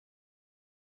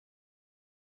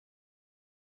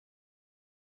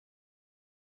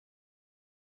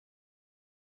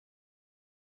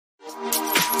Hello,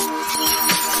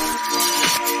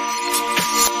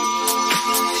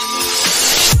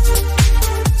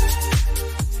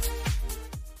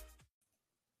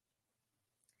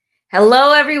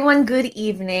 everyone. Good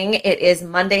evening. It is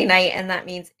Monday night, and that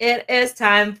means it is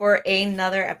time for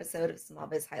another episode of Small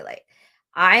Biz Highlight.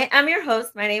 I am your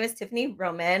host. My name is Tiffany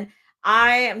Roman.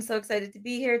 I am so excited to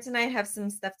be here tonight. Have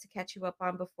some stuff to catch you up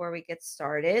on before we get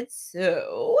started.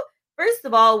 So, first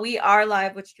of all, we are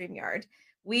live with StreamYard.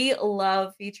 We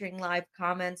love featuring live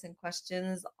comments and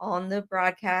questions on the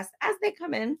broadcast as they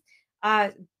come in.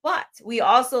 But we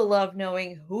also love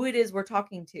knowing who it is we're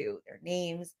talking to, their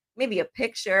names, maybe a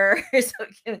picture so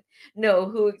we can know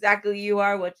who exactly you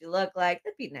are, what you look like.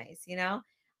 That'd be nice.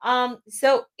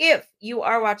 So if you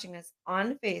are watching us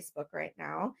on Facebook right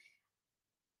now,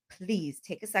 please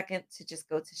take a second to just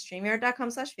go to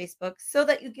streamyard.com/Facebook so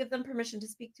that you give them permission to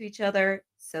speak to each other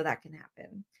so that can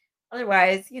happen.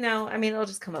 Otherwise, it'll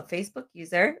just come up Facebook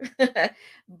user.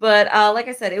 But like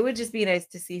I said, it would just be nice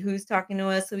to see who's talking to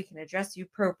us so we can address you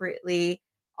appropriately,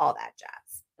 all that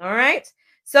jazz. All right.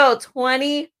 So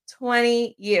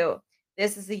 2020 you.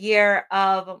 This is a year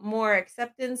of more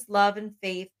acceptance, love, and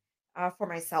faith for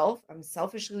myself. I'm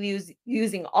selfishly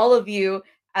using all of you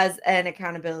as an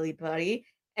accountability buddy.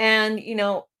 And,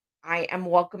 I am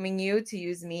welcoming you to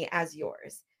use me as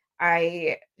yours.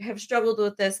 I have struggled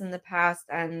with this in the past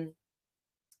and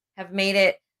have made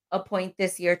it a point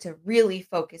this year to really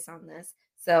focus on this.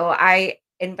 So I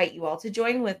invite you all to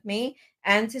join with me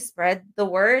and to spread the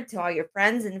word to all your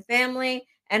friends and family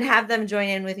and have them join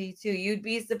in with you too. You'd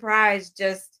be surprised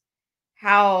just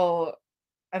how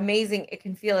amazing it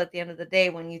can feel at the end of the day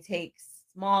when you take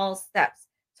small steps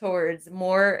towards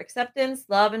more acceptance,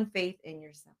 love, and faith in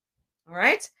yourself. All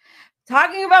right.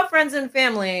 Talking about friends and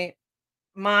family,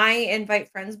 my invite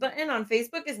friends button on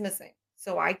Facebook is missing.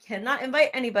 So I cannot invite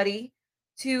anybody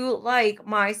to like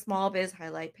my small biz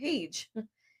highlight page.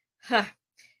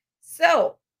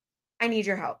 So I need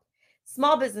your help.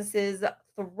 Small businesses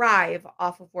thrive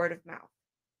off of word of mouth.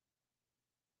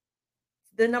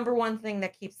 The number one thing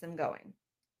that keeps them going.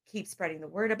 Keep spreading the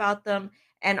word about them.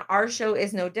 And our show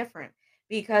is no different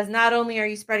because not only are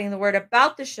you spreading the word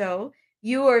about the show,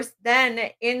 you are then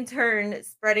in turn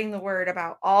spreading the word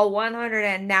about all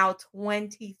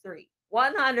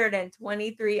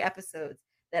 123 episodes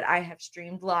that I have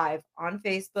streamed live on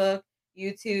Facebook,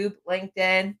 YouTube,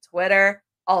 LinkedIn, Twitter,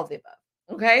 all of the above.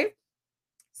 Okay.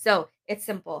 So it's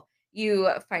simple. You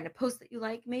find a post that you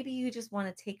like. Maybe you just want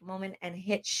to take a moment and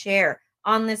hit share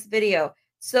on this video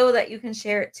so that you can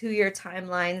share it to your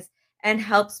timelines and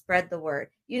help spread the word.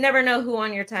 You never know who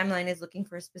on your timeline is looking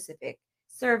for a specific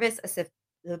service,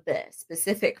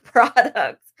 specific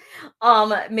product.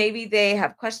 Maybe they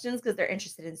have questions because they're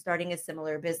interested in starting a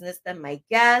similar business than my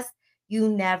guest. You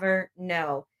never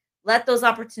know. Let those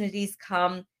opportunities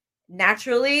come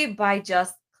naturally by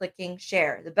just clicking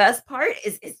share. The best part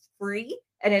is it's free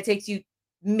and it takes you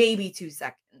maybe 2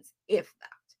 seconds, if that.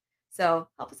 So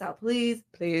help us out, please,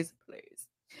 please, please.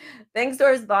 Thanks to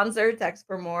our sponsor, Text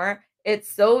for More.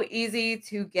 It's so easy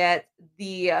to get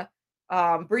the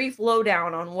brief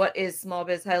lowdown on what is Small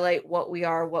Biz Highlight, what we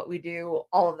are, what we do,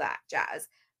 all of that jazz.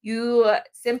 You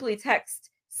simply text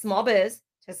Small Biz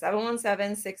to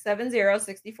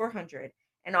 717-670-6400.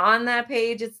 And on that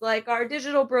page, it's like our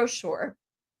digital brochure.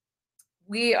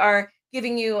 We are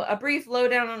giving you a brief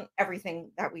lowdown on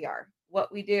everything that we are,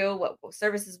 what we do, what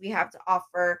services we have to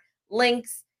offer,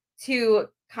 links to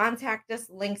contact us,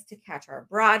 links to catch our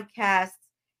broadcasts,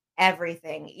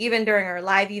 everything. Even during our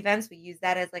live events, we use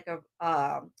that as like a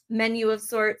menu of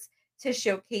sorts to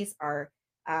showcase our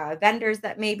vendors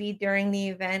that may be during the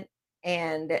event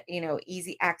and,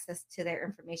 easy access to their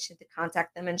information to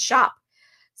contact them and shop.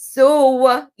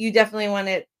 So you definitely want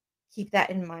to keep that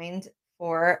in mind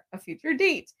for a future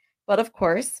date. But of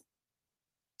course,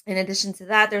 in addition to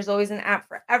that, there's always an app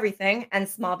for everything, and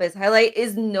Small Biz Highlight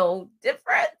is no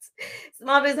different.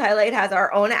 Small Biz Highlight has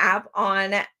our own app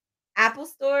on Apple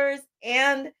stores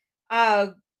and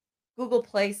Google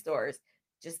Play stores.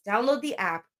 Just download the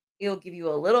app. It'll give you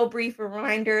a little brief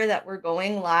reminder that we're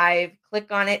going live.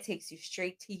 Click on it, takes you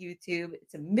straight to YouTube.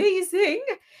 It's amazing.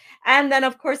 And then,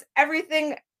 of course,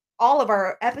 everything, all of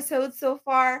our episodes so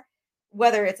far,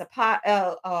 whether it's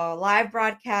a live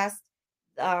broadcast,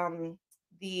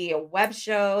 the web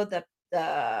show, the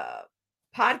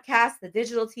podcast, the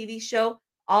digital TV show,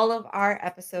 all of our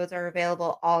episodes are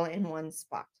available all in one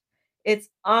spot. It's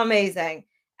amazing.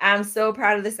 I'm so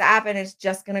proud of this app, and it's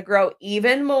just going to grow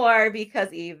even more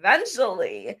because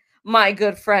eventually my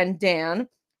good friend Dan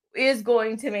is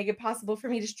going to make it possible for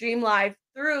me to stream live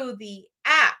through the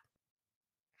app.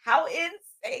 How insane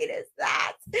insane is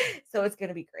that? So it's going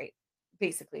to be great,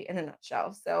 basically, in a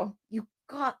nutshell. So you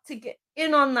got to get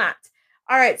in on that.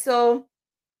 All right. So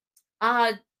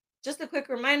uh, just a quick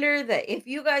reminder that if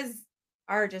you guys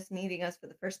are just meeting us for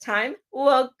the first time,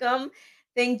 welcome.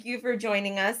 Thank you for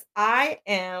joining us. I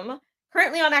am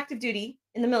currently on active duty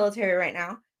in the military right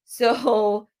now.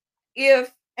 So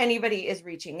if anybody is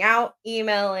reaching out,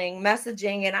 emailing,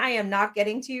 messaging, and I am not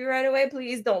getting to you right away,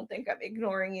 please don't think I'm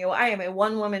ignoring you. I am a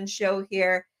one woman show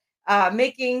here,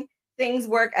 making things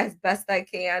work as best I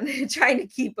can, trying to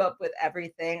keep up with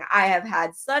everything. I have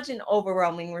had such an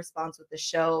overwhelming response with the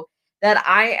show that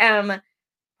I am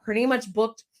pretty much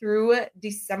booked through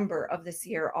December of this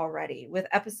year already with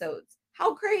episodes.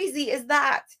 How crazy is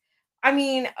that? I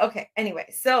mean, okay, anyway,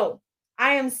 so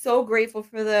I am so grateful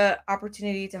for the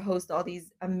opportunity to host all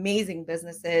these amazing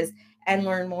businesses and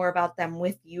learn more about them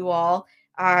with you all.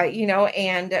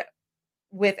 And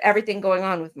with everything going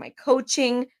on with my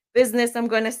coaching business I'm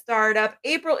going to start up.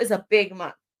 April is a big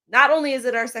month. Not only is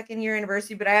it our second year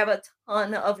anniversary, but I have a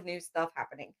ton of new stuff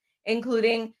happening,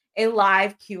 including a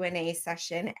live Q&A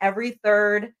session every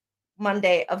third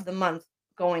Monday of the month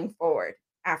going forward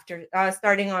after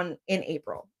starting on in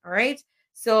April. All right?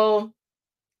 So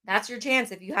that's your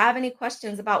chance. If you have any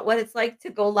questions about what it's like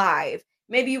to go live,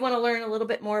 maybe you want to learn a little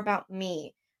bit more about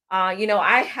me.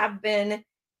 I have been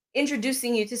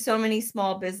introducing you to so many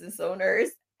small business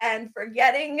owners and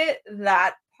forgetting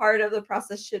that part of the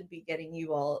process should be getting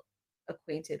you all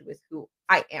acquainted with who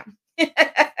I am.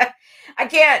 I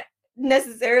can't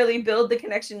necessarily build the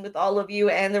connection with all of you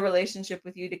and the relationship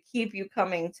with you to keep you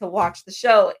coming to watch the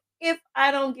show if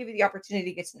I don't give you the opportunity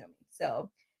to get to know me. So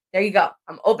there you go.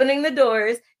 I'm opening the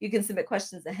doors. You can submit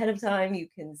questions ahead of time. You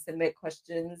can submit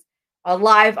questions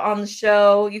live on the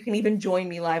show. You can even join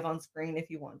me live on screen if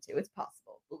you want to. It's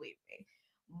possible, believe me.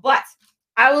 But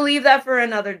I will leave that for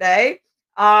another day.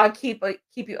 Keep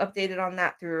you updated on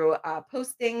that through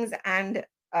postings and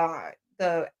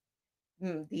the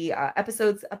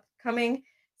episodes upcoming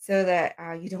so that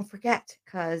you don't forget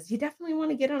because you definitely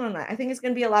want to get on that. I think it's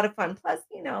going to be a lot of fun. Plus,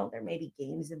 there may be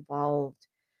games involved.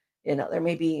 There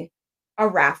may be a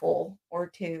raffle or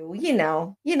two, you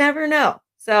never know.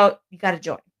 So you got to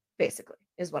join, basically,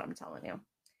 is what I'm telling you.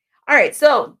 All right.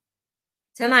 So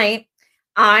tonight,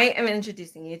 I am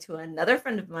introducing you to another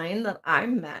friend of mine that I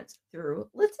met through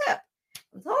LeTip.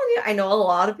 I'm telling you, I know a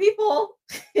lot of people.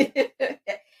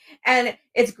 And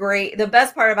it's great. The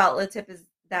best part about LeTip is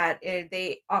that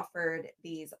they offered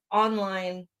these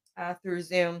online through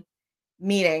Zoom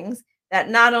meetings that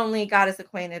not only got us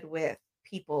acquainted with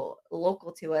people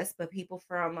local to us, but people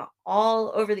from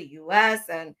all over the US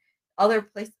and other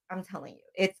places. I'm telling you,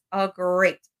 it's a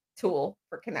great tool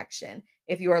for connection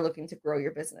if you are looking to grow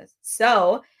your business.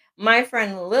 So, my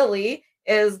friend Lily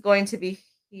is going to be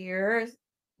here.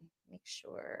 Make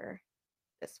sure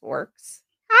this works.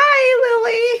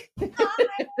 Hi, Lily.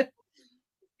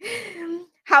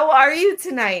 How are you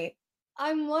tonight?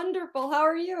 I'm wonderful. How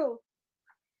are you?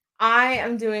 I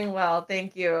am doing well.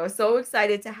 Thank you. So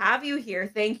excited to have you here.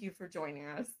 Thank you for joining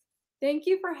us. Thank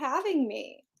you for having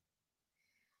me.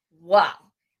 Well,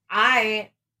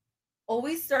 I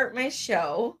always start my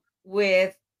show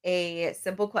with a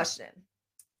simple question.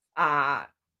 Uh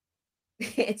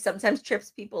it sometimes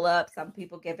trips people up. Some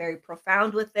people get very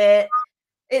profound with it.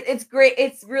 It's great.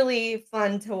 It's really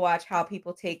fun to watch how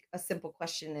people take a simple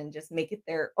question and just make it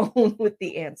their own with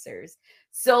the answers.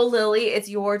 So, Lily, it's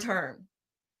your turn.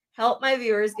 Help my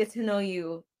viewers get to know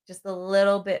you just a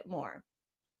little bit more.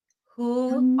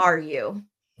 Who are you?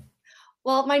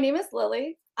 Well, my name is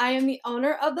Lily. I am the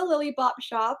owner of the Lily Bop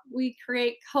Shop. We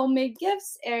create homemade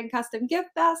gifts and custom gift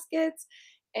baskets,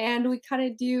 and we kind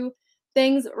of do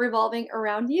things revolving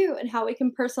around you and how we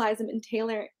can personalize them and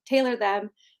tailor them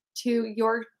to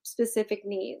your specific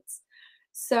needs.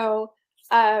 So,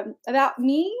 about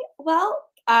me, well,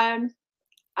 I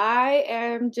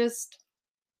am just.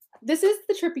 This is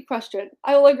the trippy question.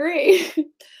 I will agree.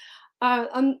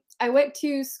 I went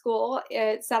to school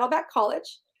at Saddleback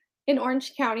College in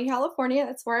Orange County, California.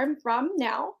 That's where I'm from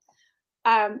now.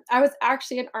 I was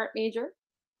actually an art major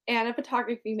and a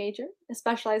photography major,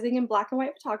 specializing in black and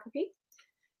white photography.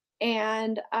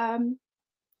 And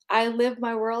I live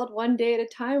my world one day at a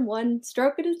time, one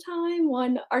stroke at a time,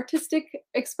 one artistic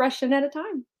expression at a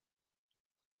time.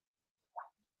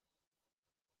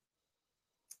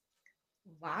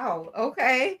 Wow.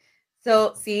 Okay.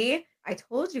 So, see, I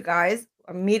told you guys,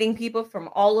 I'm meeting people from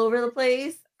all over the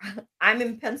place. I'm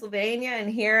in Pennsylvania, and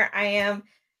here I am,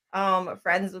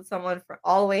 friends with someone from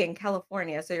all the way in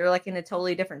California. So you're like in a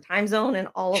totally different time zone and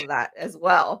all of that as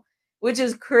well. which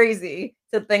is crazy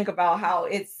to think about how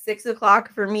it's 6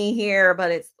 o'clock for me here, but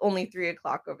it's only 3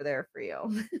 o'clock over there for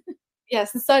you.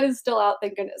 Yes, the sun is still out,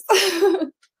 thank goodness.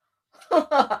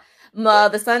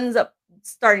 The sun's up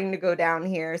starting to go down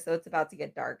here, so it's about to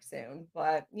get dark soon.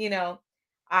 But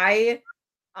I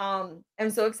am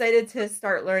so excited to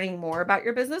start learning more about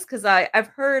your business because I've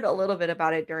heard a little bit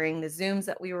about it during the Zooms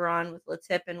that we were on with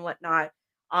Latip and whatnot.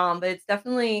 But it's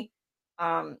definitely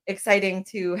exciting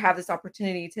to have this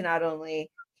opportunity to not only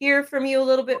hear from you a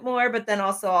little bit more, but then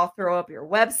also I'll throw up your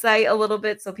website a little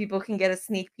bit so people can get a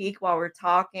sneak peek while we're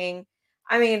talking.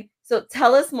 I mean, so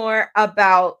tell us more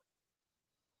about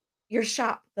your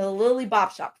shop, the Lily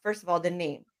Bob Shop. First of all, the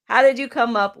name. How did you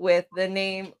come up with the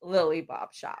name Lily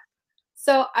Bob Shop?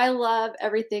 So I love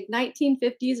everything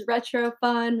 1950s retro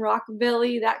fun,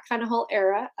 rockabilly, that kind of whole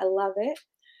era. I love it.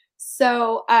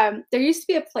 So there used to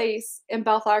be a place in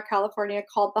Bellflower, California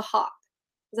called The Hop.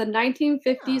 It was a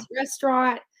 1950s Yeah.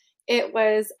 restaurant. It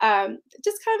was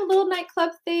just kind of a little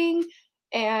nightclub thing,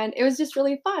 and it was just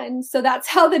really fun. So that's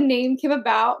how the name came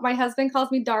about. My husband calls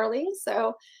me Darling.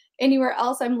 So anywhere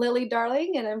else, I'm Lily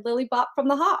Darling, and I'm Lily Bop from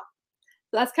The Hop.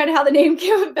 So that's kind of how the name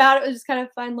came about. It was just kind of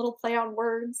a fun little play on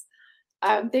words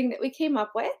thing that we came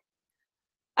up with.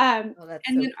 Um, Oh, that's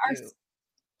and so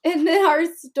then cute. our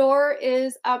store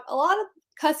is a lot of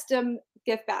custom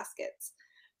gift baskets.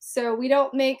 So we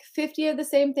don't make 50 of the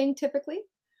same thing typically.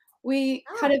 We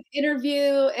kind Oh, of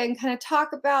interview and kind of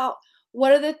talk about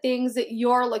what are the things that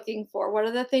you're looking for? What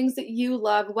are the things that you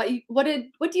love? What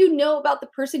do you know about the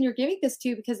person you're giving this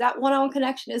to? Because that one-on-one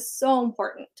connection is so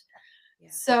important. yeah.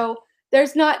 So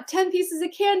there's not 10 pieces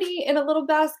of candy in a little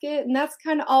basket, and that's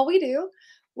kind of all we do.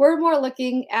 We're more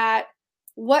looking at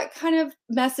what kind of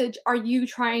message are you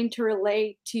trying to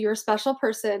relay to your special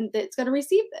person that's going to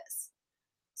receive this?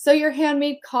 So your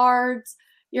handmade cards,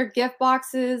 your gift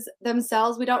boxes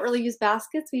themselves, we don't really use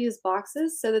baskets, we use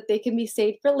boxes so that they can be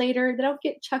saved for later. They don't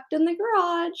get chucked in the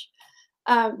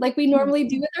garage. Like we normally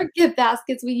do with our gift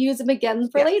baskets, we use them again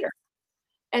for Yeah. later.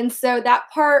 And so that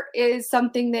part is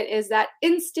something that is that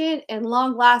instant and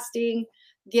long lasting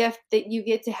gift that you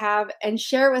get to have and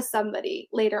share with somebody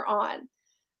later on.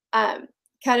 Um,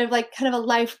 kind of a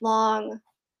lifelong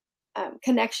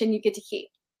connection you get to keep.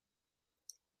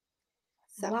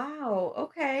 So, Wow.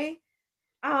 Okay.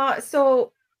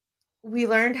 So we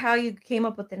learned how you came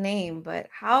up with the name, but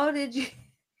how did you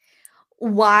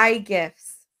why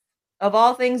gifts? Of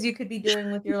all things you could be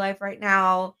doing with your life right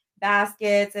now,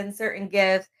 baskets and certain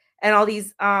gifts and all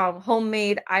these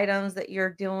homemade items that you're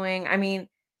doing. I mean,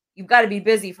 you've got to be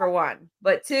busy for one,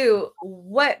 but two,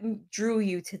 what drew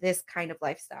you to this kind of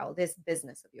lifestyle, this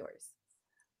business of yours?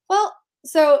 well,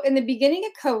 so in the beginning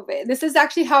of COVID, this is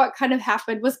actually how it kind of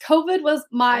happened. Was COVID was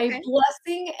my Okay.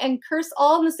 blessing and curse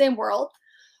all in the same world.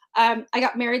 I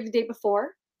got married the day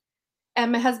before,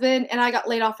 and my husband and I got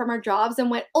laid off from our jobs and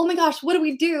went, "Oh my gosh, what do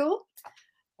we do?"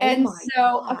 Oh And my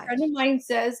so a friend of gosh. mine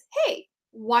says, "Hey,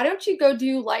 why don't you go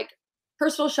do like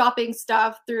personal shopping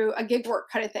stuff through a gig work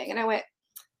kind of thing?" And I went,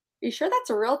 "Are you sure that's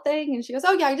a real thing?" And she goes,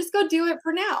 "Oh yeah, just go do it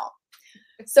for now."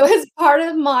 So as part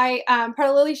of my part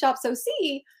of Lily Shops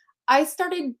OC, I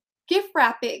started gift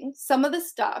wrapping some of the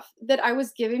stuff that I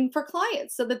was giving for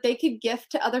clients so that they could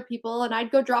gift to other people, and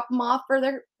I'd go drop them off for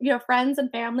their friends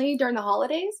and family during the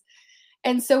holidays.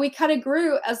 And so we kind of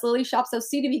grew as Lily Shops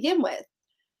OC to begin with.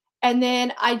 And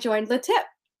then I joined Le Tip.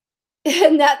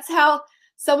 And that's how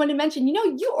someone had mentioned,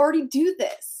 you already do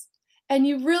this and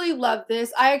you really love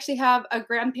this. I actually have a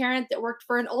grandparent that worked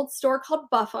for an old store called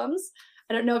Buffum's.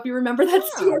 I don't know if you remember that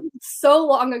Oh, store so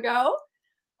long ago,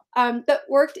 that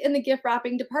worked in the gift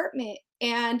wrapping department.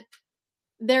 And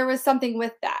there was something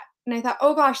with that. And I thought,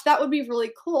 oh gosh, that would be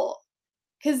really cool.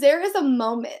 Because there is a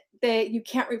moment that you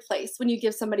can't replace when you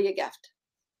give somebody a gift.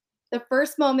 The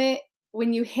first moment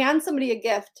when you hand somebody a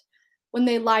gift, when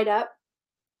they light up,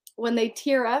 when they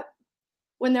tear up,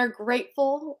 when they're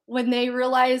grateful, when they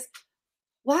realize,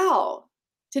 wow,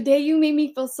 today you made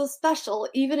me feel so special,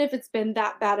 even if it's been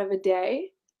that bad of a day.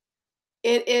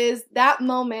 It is that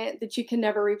moment that you can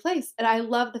never replace. And I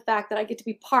love the fact that I get to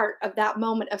be part of that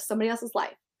moment of somebody else's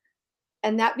life.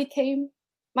 And that became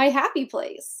my happy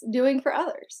place, doing for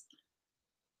others.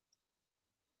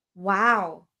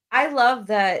 wow. I love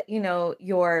that,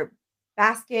 your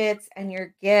baskets and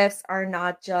your gifts are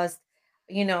not just,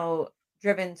 you know,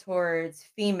 driven towards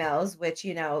females, which,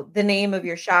 the name of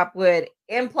your shop would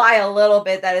imply a little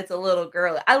bit that it's a little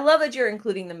girly. I love that you're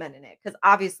including the men in it because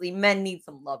obviously men need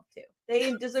some love too.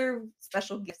 They deserve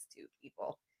special gifts too,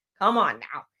 people. Come on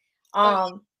now.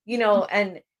 Oh,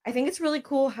 And I think it's really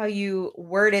cool how you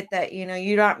word it that,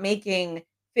 you're not making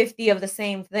 50 of the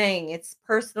same thing. It's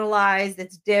personalized,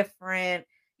 it's different,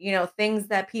 things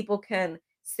that people can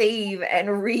save and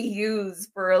reuse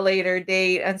for a later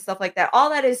date and stuff like that. All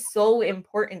that is so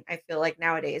important, I feel like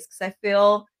nowadays, because I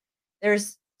feel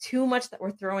there's too much that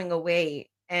we're throwing away.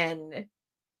 And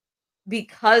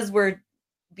because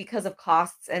of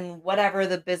costs and whatever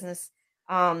the business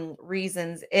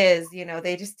reasons is,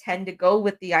 they just tend to go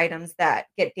with the items that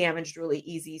get damaged really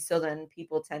easy, so then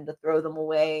people tend to throw them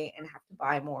away and have to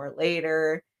buy more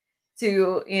later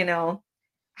to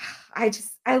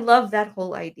I love that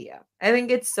whole idea. I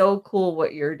think it's so cool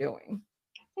what you're doing.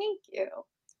 Thank you.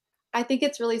 I think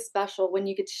it's really special when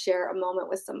you get to share a moment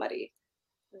with somebody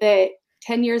that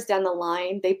 10 years down the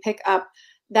line, they pick up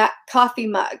that coffee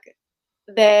mug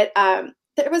that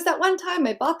there was that one time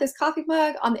I bought this coffee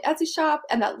mug on the Etsy shop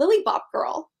and that Lily Bop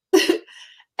girl.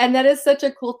 And that is such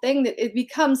a cool thing that it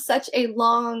becomes such a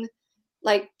long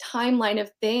like timeline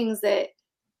of things that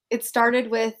it started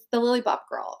with the Lily Bop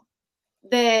girl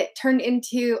that turned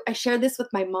into I shared this with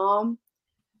my mom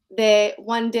that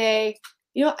one day,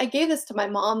 I gave this to my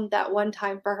mom that one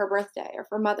time for her birthday or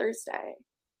for Mother's Day.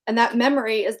 And that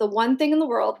memory is the one thing in the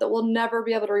world that we'll never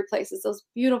be able to replace is those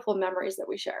beautiful memories that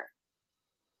we share.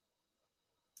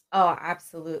 Oh,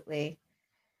 absolutely.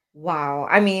 Wow.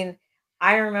 I mean,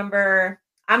 I remember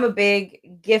I'm a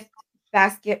big gift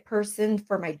basket person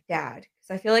for my dad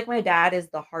because I feel like my dad is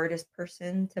the hardest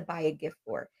person to buy a gift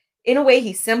for. In a way,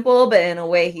 he's simple, but in a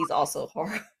way, he's also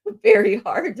hard, very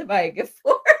hard to buy a gift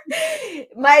for.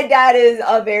 My dad is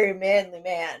a very manly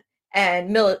man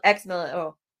and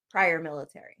prior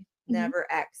military. Mhm. Never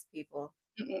ex people,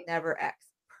 Mhm. never ex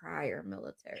prior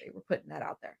military. We're putting that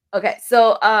out there. Okay,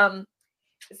 so I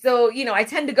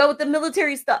tend to go with the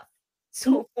military stuff. Mhm.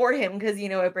 So for him, because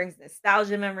it brings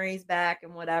nostalgia memories back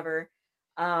and whatever.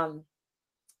 Um,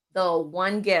 the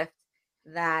one gift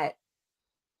that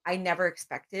I never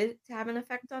expected to have an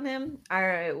effect on him,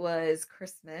 it was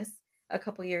Christmas a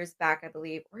couple years back, I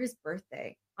believe, or his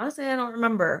birthday. Honestly, I don't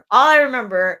remember. All I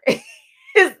remember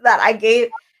is that I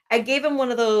gave him one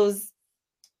of those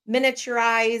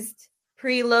miniaturized,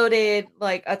 preloaded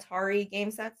like Atari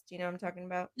game sets. Do you know what I'm talking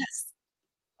about? Yes.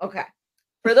 Okay.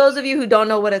 For those of you who don't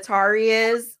know what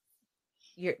Atari is,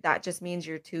 that just means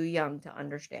you're too young to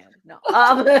understand. No.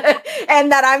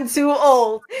 And that I'm too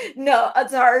old. No,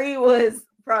 Atari was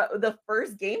the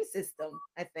first game system,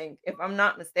 I think, if I'm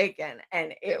not mistaken,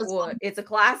 and It was fun. it's a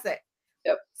classic.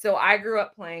 Yep. So I grew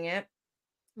up playing it.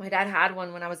 My dad had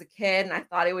one when I was a kid, and I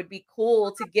thought it would be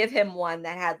cool to give him one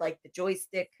that had like the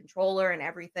joystick controller and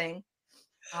everything.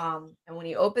 And when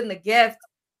he opened the gift,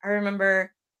 I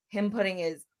remember him putting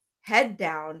his head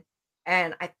down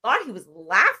and I thought he was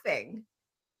laughing.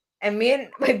 And me and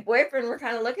my boyfriend were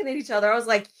kind of looking at each other. I was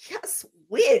like, yes,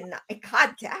 win. I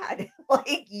got dad.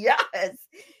 Like, yes.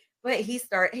 But he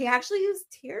actually was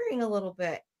tearing a little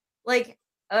bit. Like,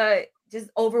 uh,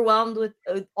 just overwhelmed with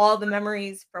all the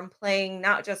memories from playing,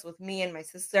 not just with me and my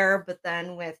sister, but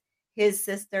then with his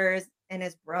sisters and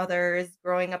his brothers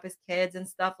growing up as kids and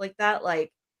stuff like that.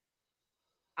 Like,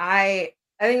 I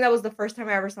think that was the first time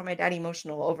I ever saw my dad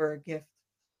emotional over a gift.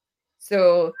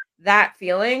 So, that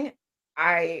feeling,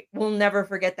 I will never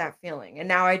forget that feeling, and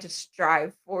now I just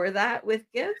strive for that with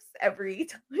gifts every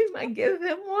time I give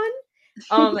him one.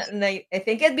 And I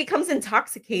think it becomes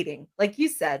intoxicating, like you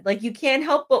said, like, you can't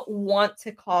help but want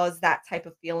to cause that type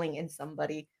of feeling in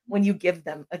somebody when you give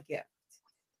them a gift.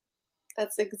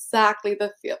 That's exactly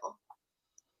the feel.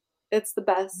 It's the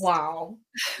best. Wow.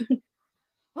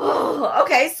 Oh,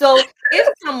 okay, so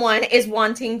if someone is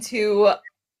wanting to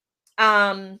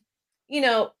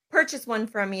purchase one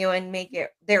from you and make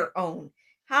it their own.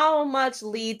 How much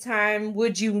lead time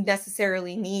would you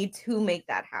necessarily need to make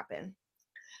that happen?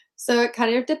 So it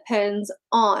kind of depends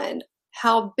on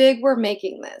how big we're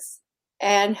making this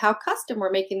and how custom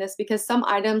we're making this because some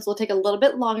items will take a little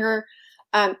bit longer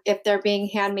if they're being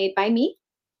handmade by me.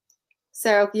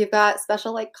 So if you've got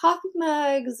special like coffee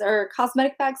mugs or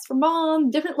cosmetic bags for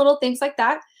mom, different little things like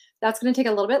that, that's going to take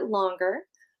a little bit longer.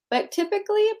 But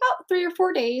typically about 3 or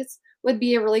 4 days would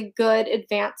be a really good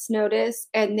advance notice.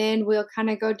 And then we'll kind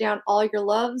of go down all your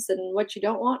loves and what you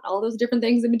don't want, all those different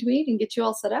things in between and get you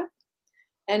all set up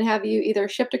and have you either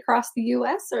shipped across the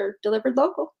US or delivered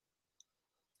local.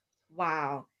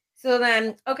 Wow. So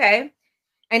then, okay,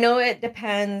 I know it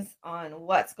depends on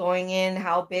what's going in,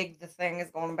 how big the thing is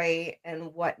going to be,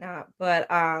 and whatnot. But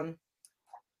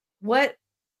what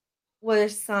were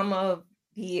some of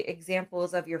the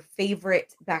examples of your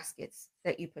favorite baskets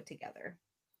that you put together?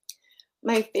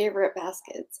 My favorite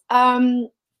baskets.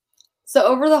 So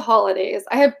over the holidays,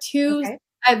 I have Okay.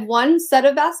 one set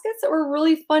of baskets that were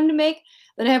really fun to make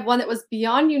Then I have one that was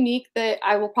beyond unique that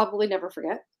I will probably never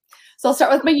forget. So I'll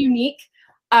start with my unique.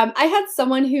 I had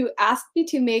someone who asked me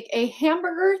to make a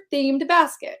hamburger themed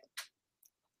basket.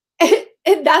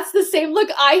 And that's the same look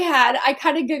I had. I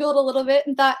kind of giggled a little bit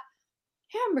and thought,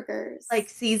 hamburgers. Like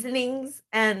seasonings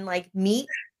and like meat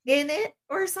in it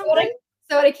or So what I, something?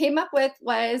 so what I came up with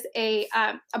was a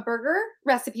burger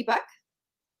recipe book.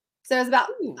 So it was about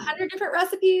Ooh. 100 different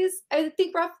recipes, I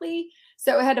think roughly.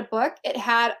 So it had a book. It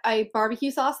had a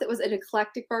barbecue sauce that was an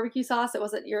eclectic barbecue sauce. It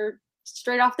wasn't your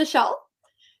straight off the shelf.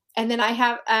 And then I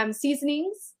have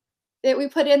seasonings that we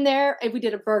put in there. And we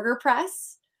did a burger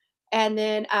press. And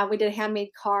then we did a handmade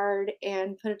card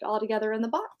and put it all together in the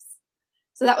box.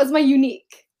 So that was my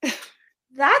unique.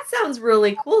 That sounds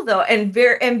really cool though, and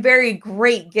very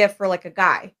great gift for like a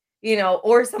guy,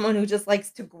 or someone who just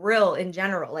likes to grill in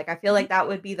general. Like I feel like that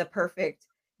would be the perfect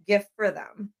gift for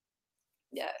them.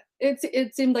 Yeah,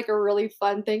 it seemed like a really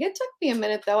fun thing. It took me a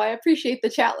minute though. I appreciate the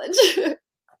challenge.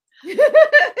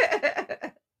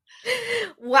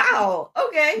 Wow.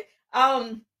 Okay.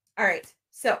 All right.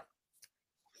 So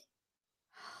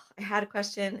I had a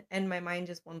question and my mind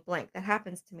just went blank. That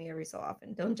happens to me every so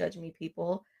often. Don't judge me,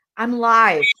 people. I'm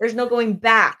live. There's no going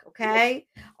back. Okay.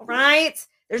 All right.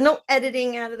 There's no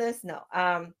editing out of this. No.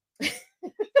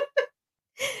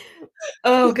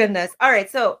 Oh goodness. All right.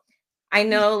 So I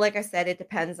know, like I said, it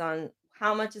depends on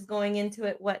how much is going into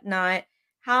it, whatnot.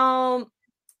 How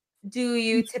do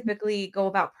you typically go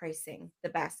about pricing the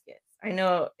baskets? I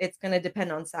know it's going to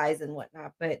depend on size and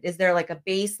whatnot, but is there like a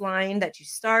baseline that you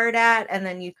start at and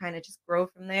then you kind of just grow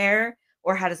from there?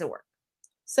 Or how does it work?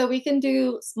 So we can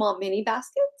do small mini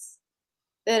baskets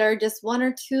that are just one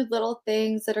or two little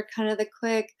things that are kind of the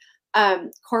quick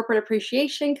corporate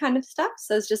appreciation kind of stuff.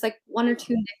 So it's just like one or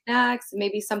two Oh, knickknacks,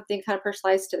 maybe something kind of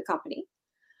personalized to the company,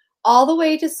 all the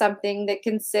way to something that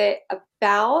can sit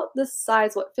about the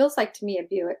size, what feels like to me a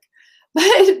Buick,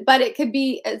 but it could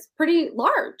be it's pretty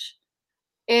large.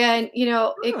 And it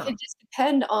huh. could just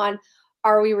depend on,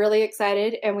 are we really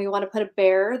excited and we want to put a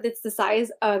bear that's the size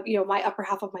of my upper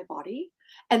half of my body,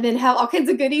 and then have all kinds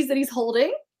of goodies that he's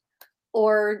holding,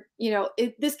 or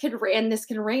this can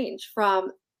range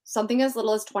from something as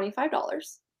little as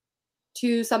 $25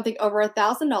 to something over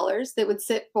 $1,000 that would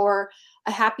sit for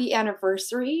a happy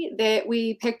anniversary, that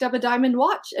we picked up a diamond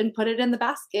watch and put it in the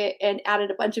basket and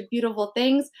added a bunch of beautiful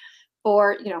things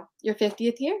for your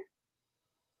 50th year.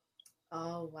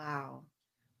 Oh, wow.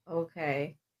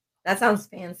 Okay. That sounds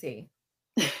fancy.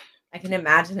 I can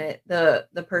imagine it.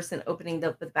 The person opening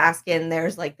the basket and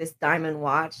there's like this diamond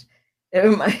watch.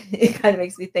 It kind of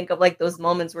makes me think of like those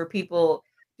moments where people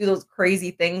do those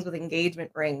crazy things with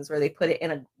engagement rings where they put it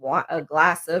in a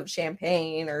glass of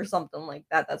champagne or something like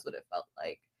that. That's what it felt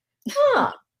like.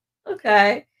 Huh.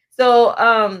 Okay.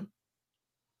 So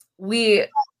we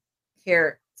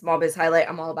here Small Biz Highlight.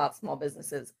 I'm all about small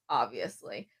businesses,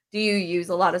 obviously. Do you use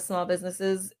a lot of small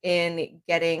businesses in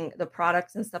getting the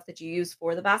products and stuff that you use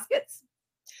for the baskets?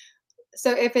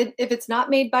 So if it's not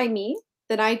made by me,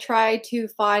 then I try to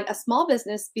find a small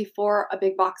business before a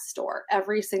big box store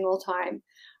every single time.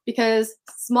 Because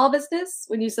small business,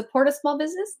 when you support a small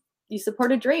business, you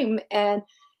support a dream. And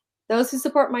those who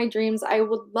support my dreams, I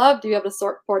would love to be able to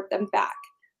support them back.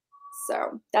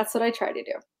 So that's what I try to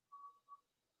do.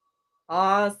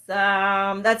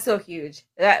 Awesome. That's so huge.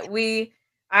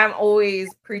 I'm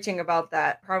always preaching about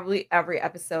that probably every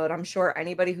episode. I'm sure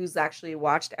anybody who's actually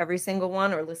watched every single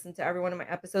one or listened to every one of my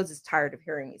episodes is tired of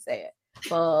hearing me say it.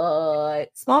 But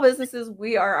small businesses,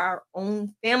 we are our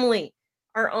own family,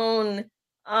 our own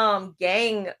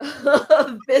gang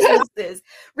of businesses,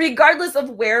 regardless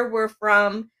of where we're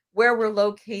from, where we're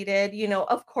located.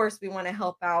 Of course we want to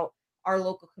help out our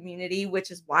local community,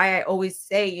 which is why I always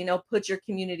say, put your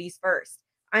communities first.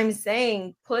 I'm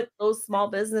saying put those small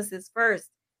businesses first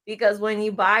because when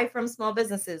you buy from small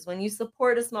businesses, when you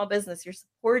support a small business, you're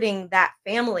supporting that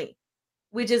family,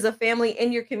 which is a family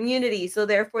in your community. So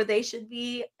therefore they should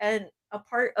be a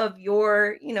part of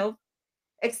your,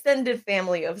 extended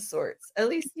family of sorts, at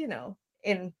least,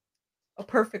 in a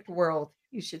perfect world,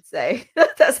 you should say.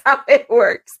 That's how it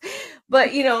works. But,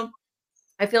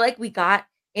 I feel like we got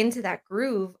into that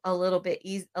groove a little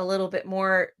bit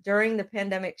more during the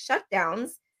pandemic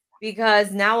shutdowns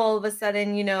because now all of a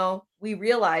sudden, we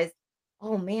realized,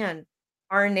 oh man,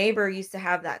 our neighbor used to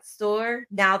have that store.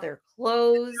 Now they're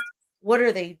closed. What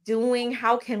are they doing?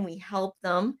 How can we help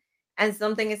them? And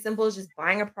something as simple as just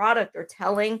buying a product or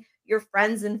telling your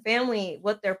friends and family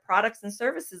what their products and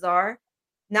services are.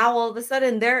 Now all of a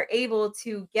sudden they're able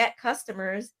to get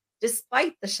customers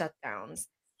despite the shutdowns.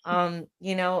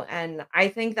 And I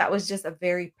think that was just a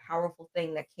very powerful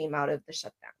thing that came out of the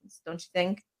shutdowns, don't you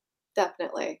think?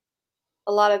 Definitely.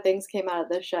 A lot of things came out of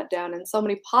the shutdown, and so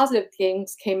many positive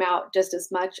things came out just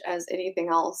as much as anything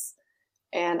else.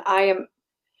 And I am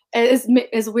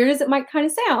as weird as it might kind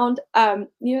of sound,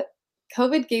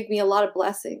 COVID gave me a lot of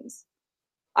blessings.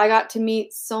 I got to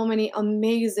meet so many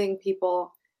amazing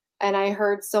people, and I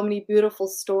heard so many beautiful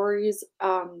stories,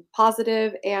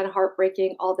 positive and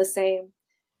heartbreaking, all the same.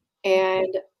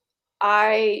 And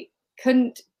I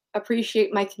couldn't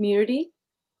appreciate my community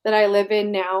that I live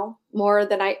in now more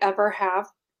than I ever have.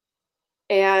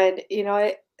 And,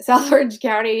 South Orange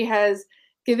County has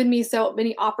given me so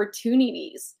many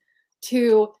opportunities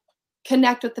to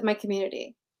connect with my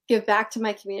community, give back to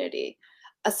my community,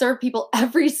 serve people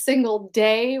every single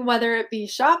day, whether it be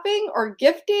shopping or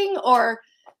gifting or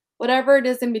whatever it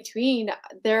is in between.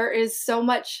 There is so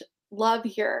much love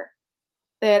here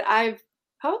that I've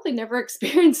probably never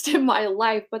experienced in my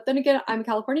life. But then again, I'm a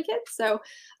California kid, so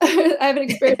I haven't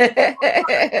experienced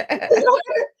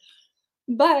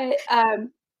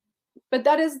but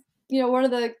that is, one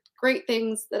of the great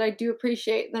things that I do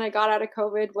appreciate that I got out of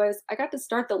COVID was I got to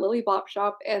start the Lily Bop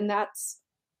shop, and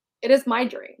it is my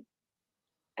dream.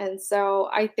 And so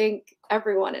I thank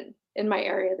everyone in my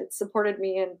area that supported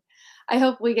me, and I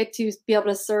hope we get to be able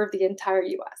to serve the entire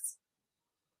US.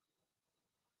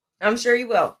 I'm sure you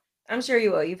will. I'm sure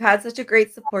you will. You've had such a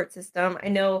great support system. I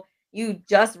know you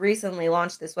just recently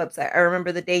launched this website. I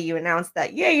remember the day you announced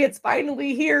that, yay, it's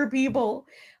finally here, people.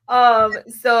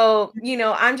 So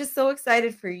I'm just so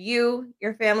excited for you,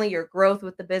 your family, your growth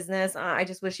with the business. I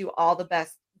just wish you all the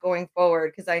best going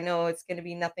forward because I know it's going to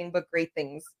be nothing but great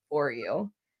things for you.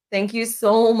 Thank you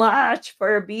so much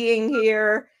for being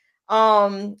here.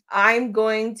 I'm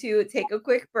going to take a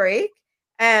quick break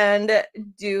and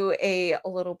do a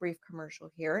little brief commercial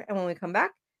here. And when we come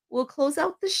back, we'll close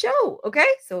out the show. Okay.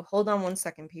 So hold on one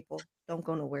second, people. Don't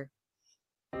go nowhere.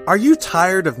 Are you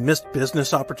tired of missed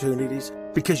business opportunities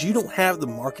because you don't have the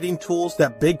marketing tools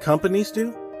that big companies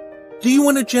do? Do you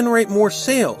want to generate more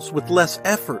sales with less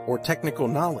effort or technical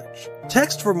knowledge?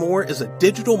 Text for More is a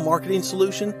digital marketing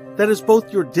solution that is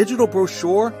both your digital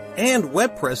brochure and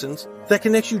web presence that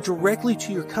connects you directly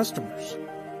to your customers.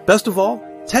 Best of all,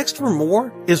 Text for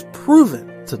More is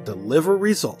proven to deliver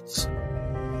results.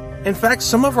 In fact,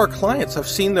 some of our clients have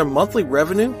seen their monthly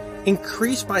revenue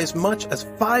increase by as much as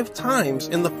 5 times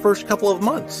in the first couple of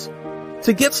months.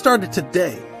 To get started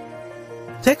today,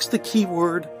 text the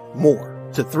keyword MORE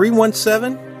to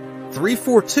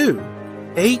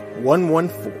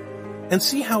 317-342-8114 and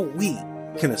see how we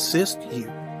can assist you.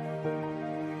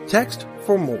 Text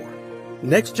for More.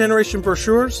 Next generation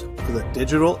brochures for the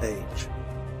digital age.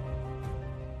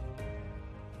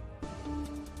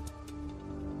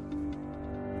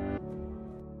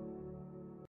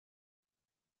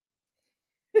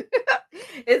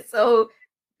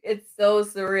 It's so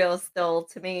surreal still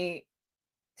to me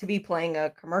to be playing a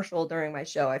commercial during my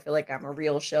show. I feel like I'm a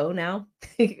real show now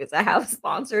because I have a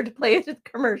sponsor to play a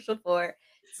commercial for.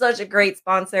 Such a great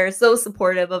sponsor, so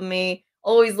supportive of me.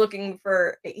 Always looking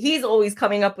for he's always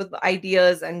coming up with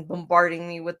ideas and bombarding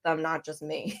me with them, not just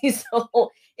me.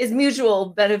 So it's mutual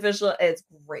beneficial. It's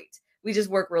great. We just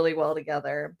work really well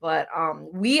together. But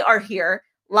we are here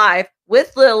live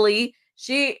with Lily.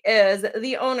 She is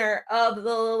the owner of the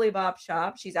Lily Bop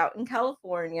Shop. She's out in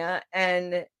California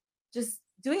and just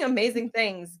doing amazing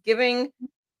things, giving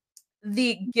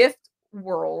the gift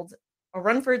world a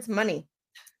run for its money,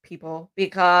 people,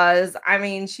 because I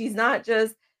mean, she's not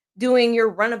just doing your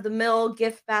run of the mill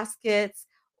gift baskets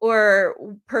or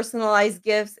personalized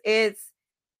gifts. It's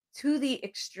to the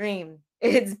extreme.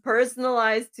 It's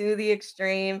personalized to the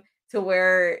extreme to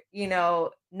where,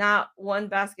 not one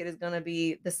basket is going to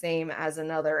be the same as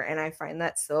another. And I find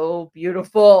that so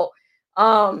beautiful.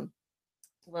 Um,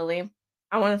 Lily,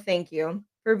 I want to thank you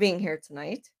for being here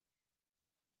tonight.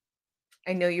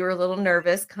 I know you were a little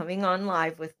nervous coming on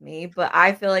live with me, but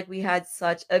I feel like we had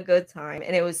such a good time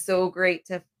and it was so great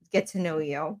to get to know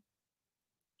you.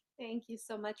 Thank you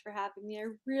so much for having me. I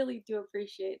really do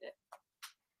appreciate it.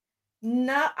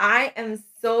 No, I am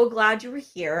so glad you were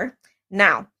here.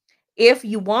 Now, if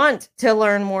you want to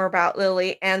learn more about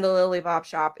Lily and the Lily Bop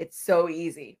Shop, it's so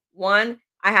easy. One,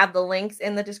 I have the links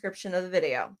in the description of the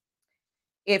video.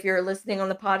 If you're listening on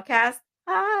the podcast,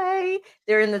 hi,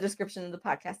 they're in the description of the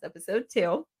podcast episode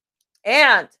too.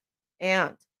 And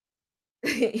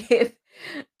if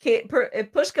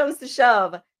push comes to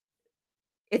shove,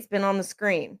 it's been on the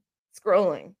screen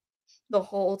scrolling the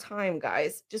whole time,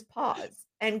 guys. Just pause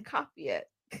and copy it.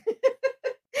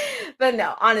 But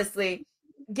no, honestly,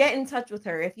 get in touch with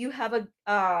her. If you have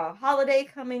a holiday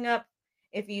coming up,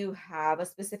 if you have a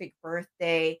specific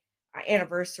birthday,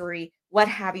 anniversary, what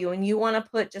have you, and you want to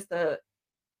put just a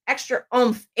extra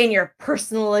oomph in your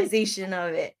personalization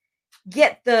of it,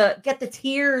 get the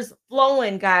tears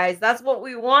flowing, guys. That's what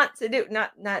we want to do.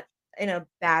 Not in a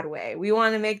bad way. We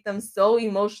want to make them so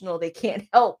emotional they can't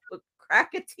help but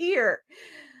crack a tear.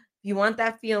 If you want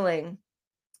that feeling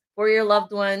for your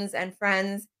loved ones and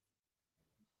friends,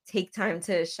 take time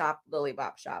to shop Lily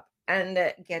Bop Shop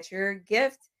and get your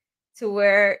gift to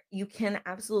where you can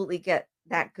absolutely get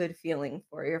that good feeling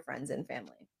for your friends and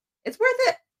family. It's worth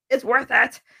it. It's worth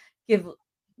it. Give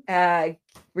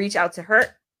reach out to her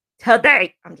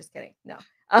today. I'm just kidding. No.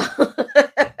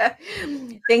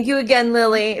 Thank you again,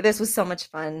 Lily. This was so much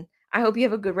fun. I hope you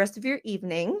have a good rest of your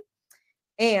evening.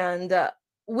 And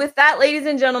with that, ladies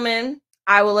and gentlemen,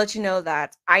 I will let you know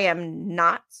that I am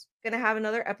not going to have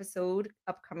another episode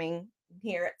upcoming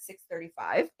here at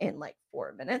 6:35 in like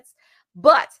 4 minutes,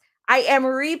 but I am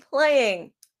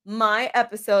replaying my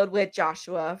episode with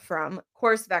Joshua from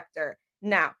Course Vector.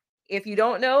 Now, if you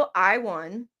don't know, I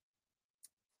won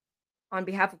on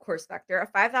behalf of Course Vector a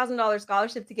 $5,000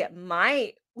 scholarship to get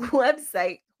my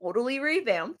website totally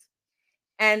revamped,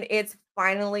 and it's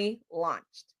finally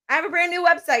launched. I have a brand new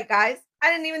website, guys.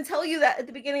 I didn't even tell you that at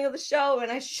the beginning of the show,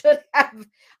 and I should have.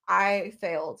 I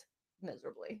failed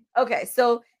miserably. Okay,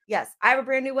 so yes, I have a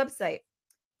brand new website,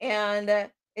 and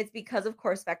it's because of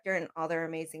Course Vector and all their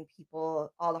amazing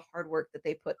people, all the hard work that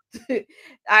they put.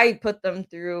 I put them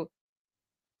through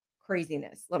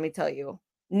craziness. Let me tell you,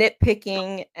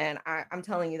 nitpicking, and I'm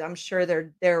telling you, I'm sure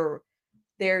they're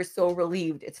so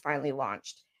relieved it's finally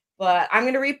launched. But I'm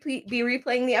gonna be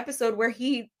replaying the episode where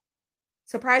he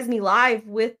surprised me live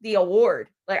with the award.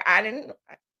 Like I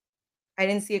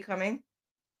didn't see it coming.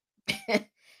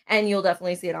 And you'll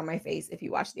definitely see it on my face if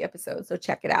you watch the episode. So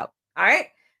check it out. All right.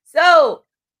 So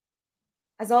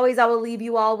as always, I will leave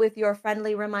you all with your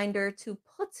friendly reminder to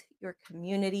put your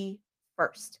community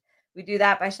first. We do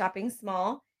that by shopping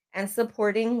small and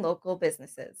supporting local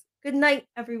businesses. Good night,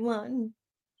 everyone.